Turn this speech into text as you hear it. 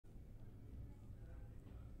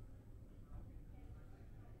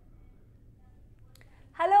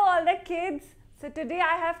kids. So today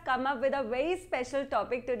I have come up with a very special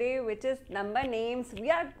topic today, which is number names. We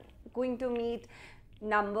are going to meet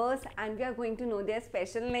numbers and we are going to know their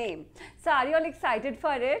special name. So are you all excited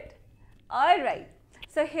for it? Alright.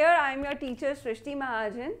 So here I am your teacher Srishti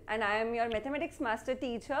and I am your mathematics master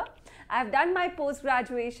teacher. I have done my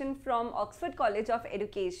post-graduation from Oxford College of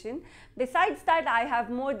Education. Besides that, I have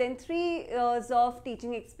more than 3 years of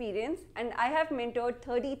teaching experience and I have mentored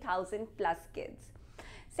 30,000 plus kids.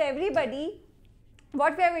 So everybody,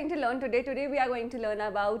 what we are going to learn today we are going to learn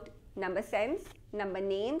about number sense, number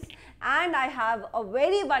names, and I have a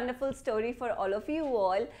very wonderful story for all of you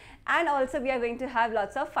all, and also we are going to have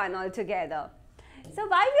lots of fun all together. So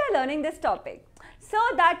why we are learning this topic? So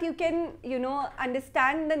that you can,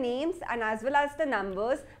 understand the names and as well as the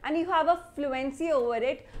numbers, and you have a fluency over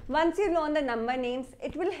it. Once you learn the number names,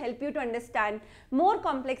 it will help you to understand more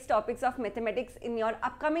complex topics of mathematics in your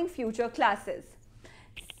upcoming future classes.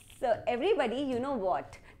 So everybody, you know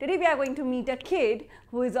what? Today we are going to meet a kid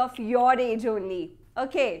who is of your age only.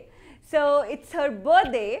 Okay, so it's her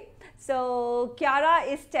birthday. So Kiara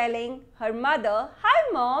is telling her mother,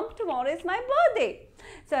 "Hi mom, tomorrow is my birthday."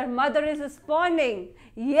 So her mother is responding,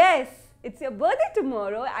 "Yes, it's your birthday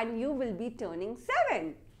tomorrow and you will be turning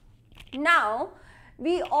 7. Now,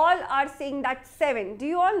 we all are saying that 7. Do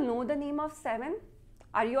you all know the name of 7?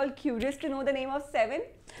 Are you all curious to know the name of 7?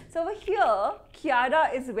 So over here,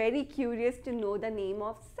 Kiara is very curious to know the name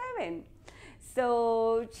of 7. So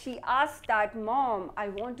she asked that, "Mom, I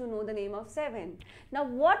want to know the name of 7. Now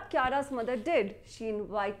what Kiara's mother did? She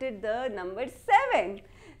invited the number 7.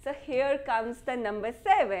 So here comes the number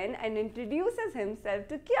 7 and introduces himself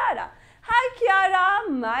to Kiara. "Hi Kiara,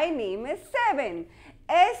 my name is 7.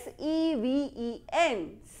 S-E-V-E-N,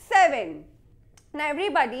 7. Now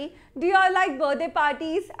everybody, do you all like birthday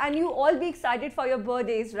parties? And you all be excited for your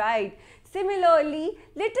birthdays, right? Similarly,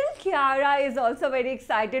 little Kiara is also very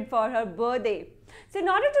excited for her birthday. So in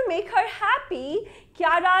order to make her happy,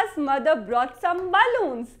 Kiara's mother brought some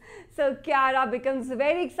balloons. So Kiara becomes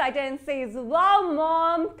very excited and says, "Wow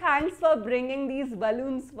mom, thanks for bringing these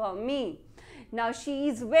balloons for me." Now she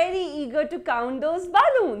is very eager to count those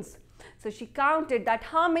balloons. So she counted that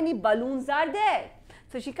how many balloons are there.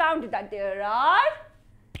 So she counted that there are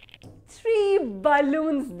 3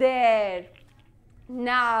 balloons there.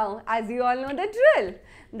 Now, as you all know the drill,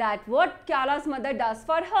 that what Kiara's mother does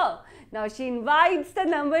for her. Now she invites the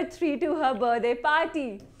number 3 to her birthday party.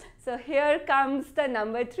 So here comes the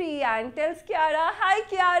number 3 and tells Kiara, "Hi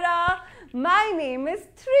Kiara, my name is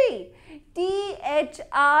 3.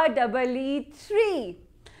 T-H-R-E-E 3.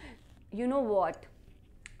 You know what?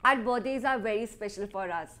 Our birthdays are very special for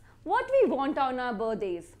us. What we want on our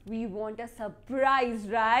birthdays? We want a surprise,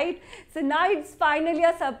 right? So now it's finally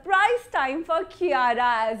a surprise time for Kiara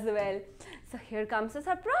as well. So here comes a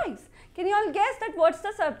surprise. Can you all guess that what's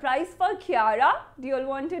the surprise for Kiara? Do you all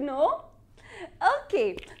want to know? Okay,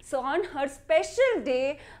 so on her special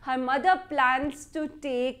day, her mother plans to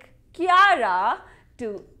take Kiara to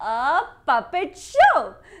a puppet show.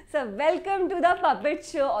 So welcome to the puppet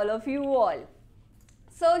show, all of you all.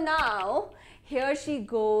 So now, here she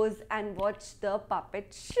goes and watch the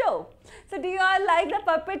puppet show. So do you all like the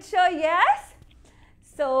puppet show? Yes?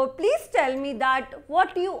 So please tell me that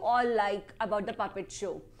what do you all like about the puppet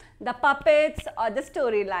show? The puppets or the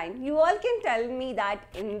storyline? You all can tell me that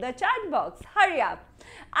in the chat box. Hurry up.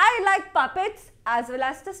 I like puppets as well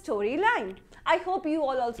as the storyline. I hope you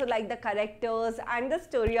all also like the characters and the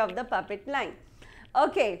story of the puppet line.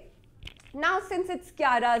 Okay. Now since it's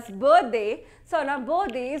Kiara's birthday, so on our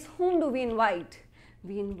birthdays, whom do we invite?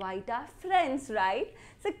 We invite our friends, right?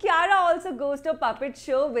 So Kiara also goes to a puppet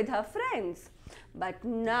show with her friends. But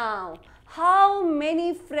now, how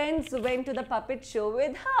many friends went to the puppet show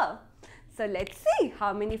with her? So let's see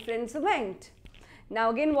how many friends went.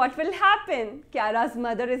 Now again, what will happen? Kiara's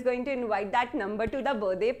mother is going to invite that number to the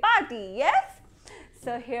birthday party, yes?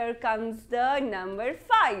 So here comes the number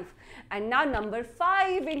 5. And now number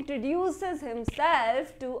 5 introduces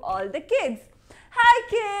himself to all the kids. "Hi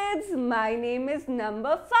kids, my name is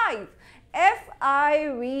number 5.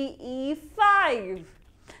 F-I-V-E 5.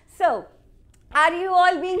 So, are you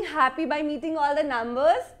all being happy by meeting all the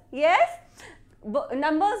numbers? Yes?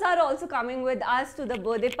 Numbers are also coming with us to the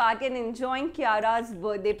birthday party and enjoying Kiara's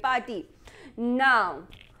birthday party. Now,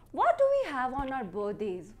 what do we have on our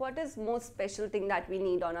birthdays? What is most special thing that we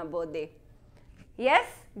need on our birthday? Yes?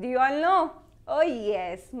 Do you all know? Oh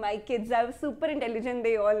yes, my kids are super intelligent,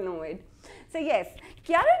 they all know it. So yes,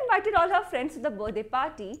 Kiara invited all her friends to the birthday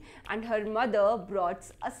party and her mother brought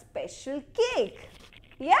a special cake.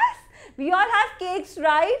 Yes? We all have cakes,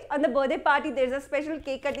 right? On the birthday party, there's a special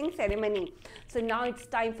cake cutting ceremony. So now it's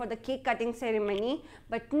time for the cake cutting ceremony.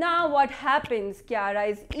 But now what happens? Kiara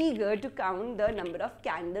is eager to count the number of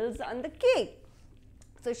candles on the cake.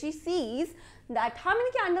 So she sees that how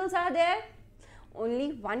many candles are there?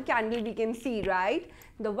 Only one candle we can see, right?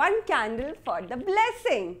 The one candle for the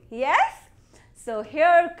blessing. Yes? So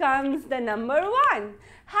here comes the number 1.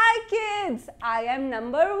 Hi kids, I am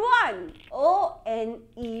number 1.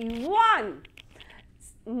 O-N-E 1.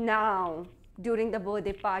 Now, during the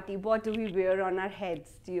birthday party, what do we wear on our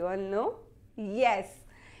heads? Do you all know? Yes,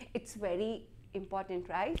 it's very important,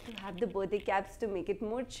 right? To have the birthday caps to make it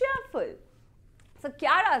more cheerful. So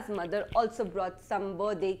Kiara's mother also brought some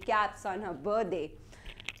birthday caps on her birthday.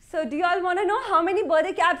 So do you all want to know how many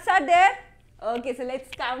birthday caps are there? Okay, so let's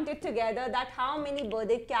count it together that how many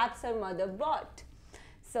birthday caps her mother bought.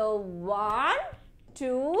 So 1,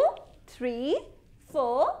 2, 3,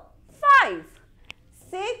 4, 5,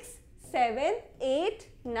 6, 7, 8,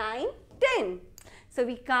 9, 10. So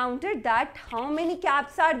we counted that how many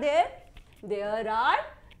caps are there? There are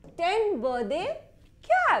 10 birthday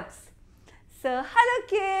caps. So hello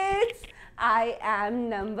kids, I am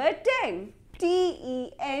number 10.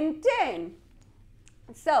 T-E-N 10.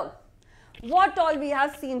 So what all we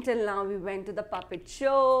have seen till now? We went to the puppet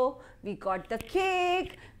show, we got the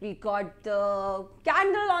cake, we got the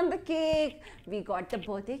candle on the cake, we got the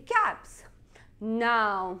birthday caps.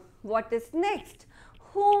 Now, what is next?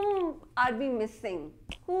 Whom are we missing?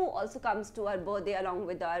 Who also comes to our birthday along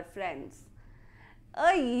with our friends?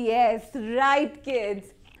 Oh yes, right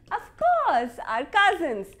kids. Of course, our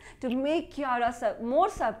cousins. To make Kiara more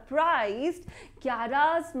surprised,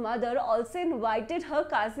 Kiara's mother also invited her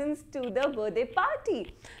cousins to the birthday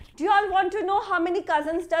party. Do you all want to know how many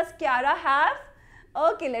cousins does Kiara have?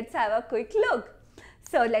 Okay, let's have a quick look.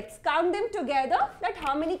 So let's count them together. That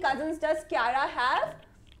how many cousins does Kiara have?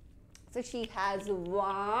 So she has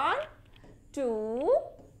 1, 2,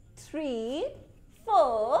 3,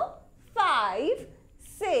 4, 5,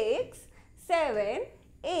 6, 7,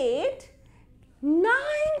 8, 9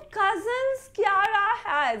 cousins Kiara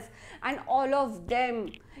has, and all of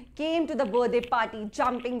them came to the birthday party,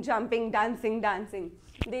 jumping, dancing.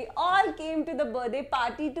 They all came to the birthday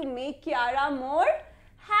party to make Kiara more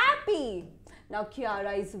happy. Now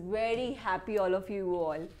Kiara is very happy, all of you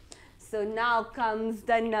all. So now comes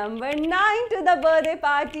the number 9 to the birthday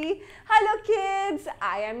party. Hello kids,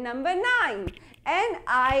 I am number 9.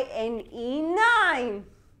 N-I-N-E 9.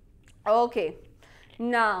 Okay.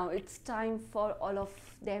 Now it's time for all of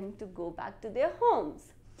them to go back to their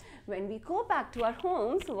homes. When we go back to our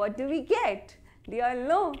homes, what do we get? Do you all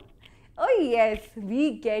know? Oh yes,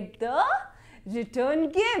 we get the return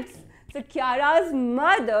gifts. So Kiara's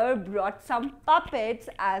mother brought some puppets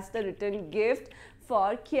as the return gift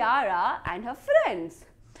for Kiara and her friends.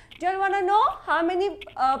 Do you all want to know how many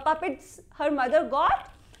puppets her mother got?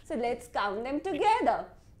 So let's count them together.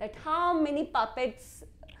 That how many puppets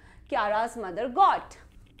Kiara's mother got.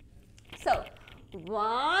 So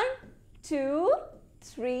 1, 2,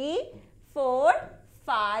 3, 4,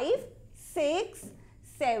 5, 6,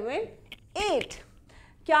 7, 8.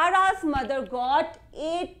 Kiara's mother got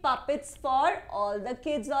 8 puppets for all the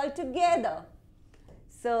kids all together.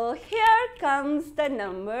 So here comes the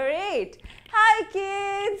number 8. Hi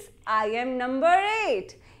kids, I am number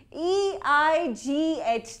 8. E-I-G-H-T,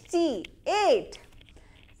 8.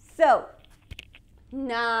 So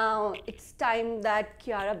now it's time that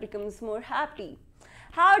Kiara becomes more happy.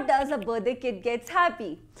 How does a birthday kid gets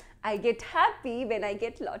happy? I get happy when I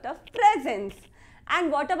get lot of presents.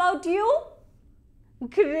 And what about you?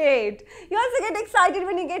 Great. You also get excited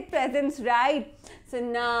when you get presents, right? So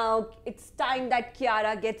now it's time that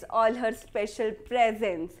Kiara gets all her special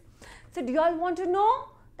presents. So do you all want to know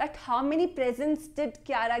that how many presents did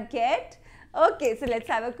Kiara get? Okay, so let's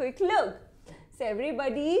have a quick look. So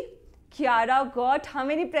everybody, Kiara got how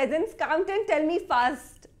many presents? Count and tell me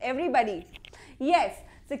fast, everybody. Yes,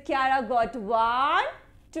 so Kiara got 1,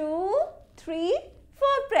 2, 3, 4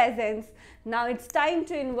 presents. Now it's time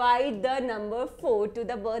to invite the number 4 to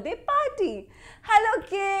the birthday party. Hello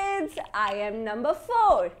kids, I am number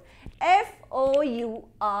 4.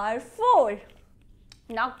 F-O-U-R 4.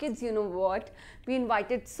 Now kids, you know what? We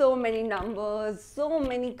invited so many numbers, so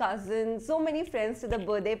many cousins, so many friends to the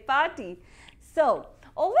birthday party. So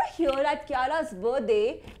over here at Kiara's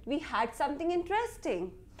birthday, we had something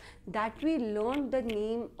interesting. That we learned the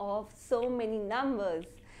name of so many numbers.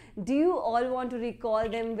 Do you all want to recall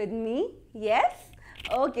them with me? Yes?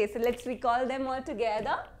 Okay, so let's recall them all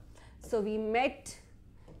together. So we met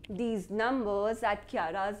these numbers at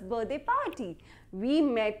Kiara's birthday party. We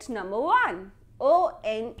met number 1.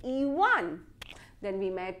 O-N-E-1. Then we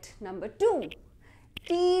met number 2,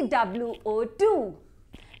 T-W-O-2.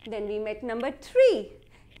 Then we met number 3,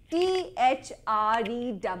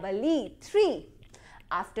 T-H-R-E-E-E, 3.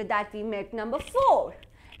 After that we met number 4,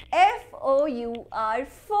 F-O-U-R,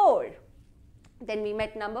 4. Then we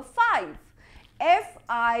met number 5,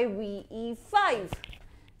 F-I-V-E, 5.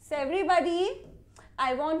 So everybody,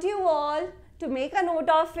 I want you all to make a note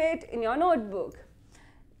of it in your notebook.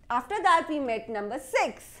 After that we met number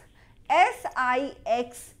 6,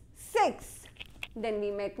 S-I-X, 6. Then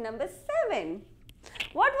we met number 7.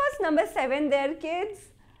 What was number 7 there,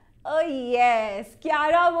 kids? Oh yes,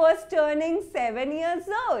 Kiara was turning 7 years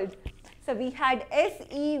old. So we had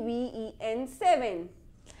S-E-V-E-N, 7.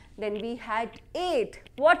 Then we had 8.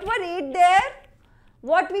 What were 8 there?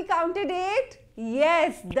 What we counted 8?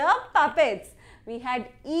 Yes, the puppets. We had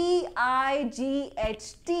E-I-G-H-T,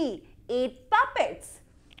 8 puppets.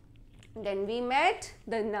 Then we met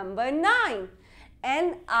the number 9,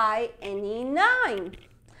 N-I-N-E, 9.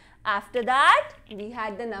 After that, we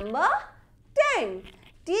had the number 10,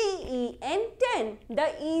 T-E-N, 10,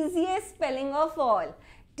 the easiest spelling of all,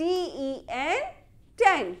 T-E-N,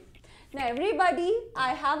 10. Now everybody,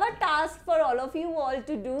 I have a task for all of you all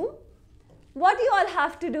to do. What you all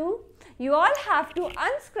have to do? You all have to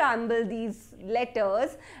unscramble these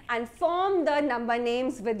letters and form the number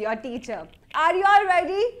names with your teacher. Are you all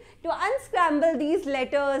ready to unscramble these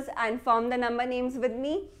letters and form the number names with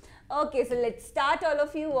me? Okay, so let's start, all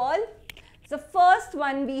of you all. So first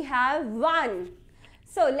one we have 1.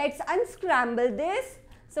 So let's unscramble this.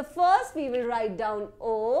 So first we will write down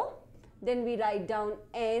O, then we write down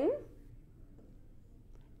N,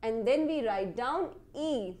 and then we write down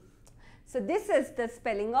E. So this is the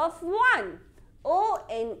spelling of 1,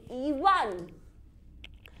 O-N-E, 1.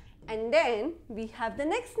 And then we have the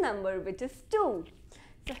next number, which is 2.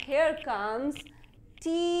 So here comes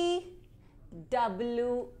T-W-O,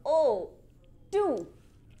 2.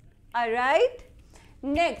 Alright.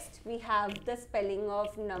 Next we have the spelling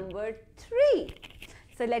of number 3.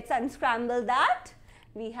 So let's unscramble that.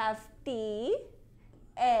 We have T-H-R-E-E,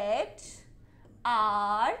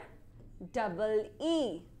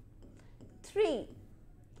 3.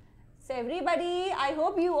 So everybody, I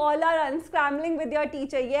hope you all are unscrambling with your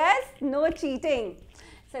teacher. Yes? No cheating.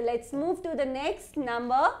 So let's move to the next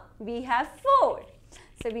number. We have 4.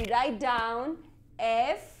 So we write down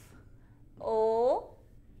F-O-U-R,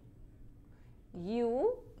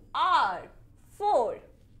 4.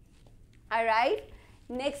 Alright.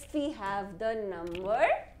 Next we have the number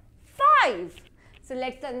 5. So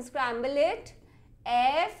let's unscramble it.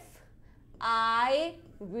 F-I-V-E,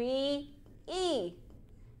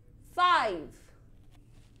 5.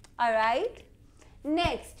 Alright.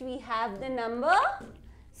 Next we have the number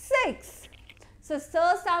 6. So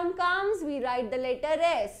sir sound comes, we write the letter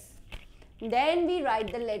S. Then we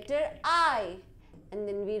write the letter I. And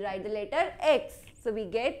then we write the letter X. So we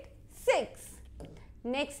get 6.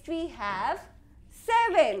 Next we have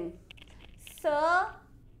 7.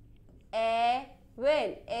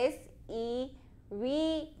 S-E-V-E-N, S-E-V-E-N,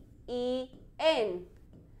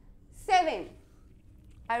 7.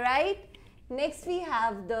 Alright. Next we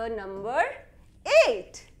have the number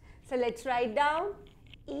 8. So let's write down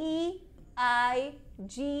E-I-G-H-T,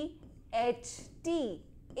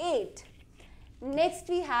 8. Next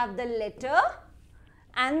we have the letter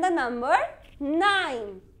and the number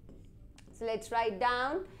 9. So let's write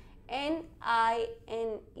down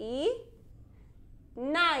N-I-N-E,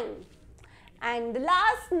 9. And the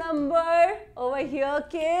last number over here,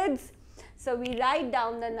 kids. So we write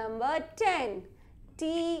down the number 10,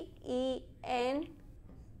 T-E-N,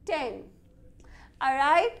 10.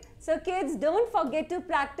 Alright. So kids, don't forget to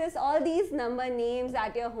practice all these number names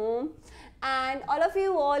at your home. And all of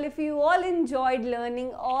you all, if you all enjoyed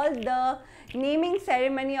learning all the naming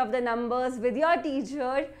ceremony of the numbers with your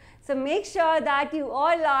teacher, so make sure that you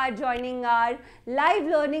all are joining our live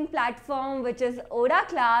learning platform, which is Oda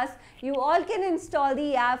Class. You all can install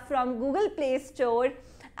the app from Google Play Store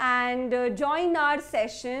and join our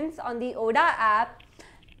sessions on the Oda app.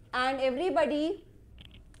 And everybody,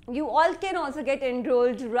 you all can also get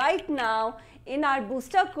enrolled right now in our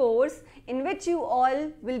booster course, in which you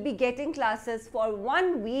all will be getting classes for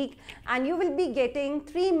 1 week, and you will be getting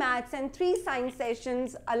 3 maths and 3 science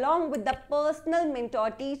sessions along with the personal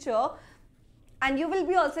mentor teacher, and you will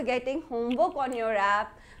be also getting homework on your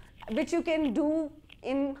app, which you can do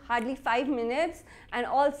in hardly 5 minutes, and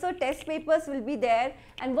also test papers will be there.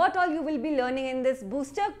 And what all you will be learning in this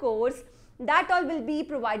booster course, that all will be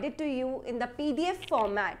provided to you in the PDF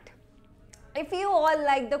format. If you all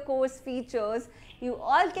like the course features, you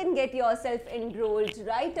all can get yourself enrolled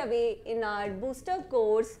right away in our booster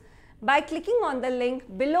course by clicking on the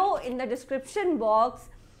link below in the description box.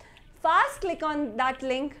 Fast click on that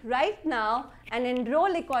link right now and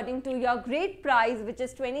enroll according to your great price, which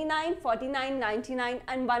is 29, 49, 99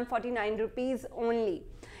 and 149 rupees only.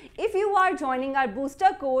 If you are joining our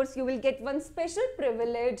booster course, you will get one special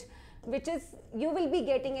privilege, which is you will be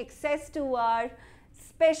getting access to our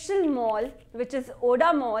special mall, which is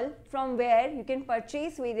Oda Mall, from where you can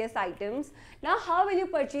purchase various items. Now, how will you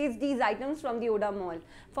purchase these items from the Oda Mall?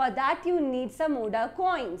 For that, you need some Oda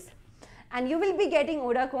coins. And you will be getting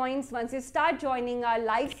Oda coins once you start joining our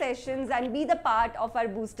live sessions and be the part of our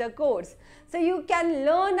booster course. So you can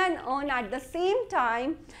learn and earn at the same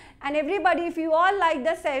time. And everybody, if you all like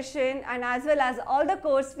the session and as well as all the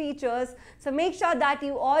course features, so make sure that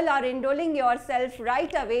you all are enrolling yourself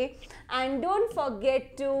right away. And don't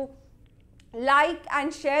forget to like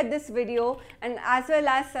and share this video and as well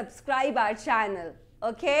as subscribe our channel.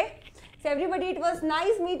 Okay? So everybody, it was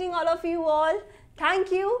nice meeting all of you all.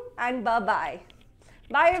 Thank you and bye-bye.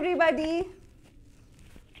 Bye everybody.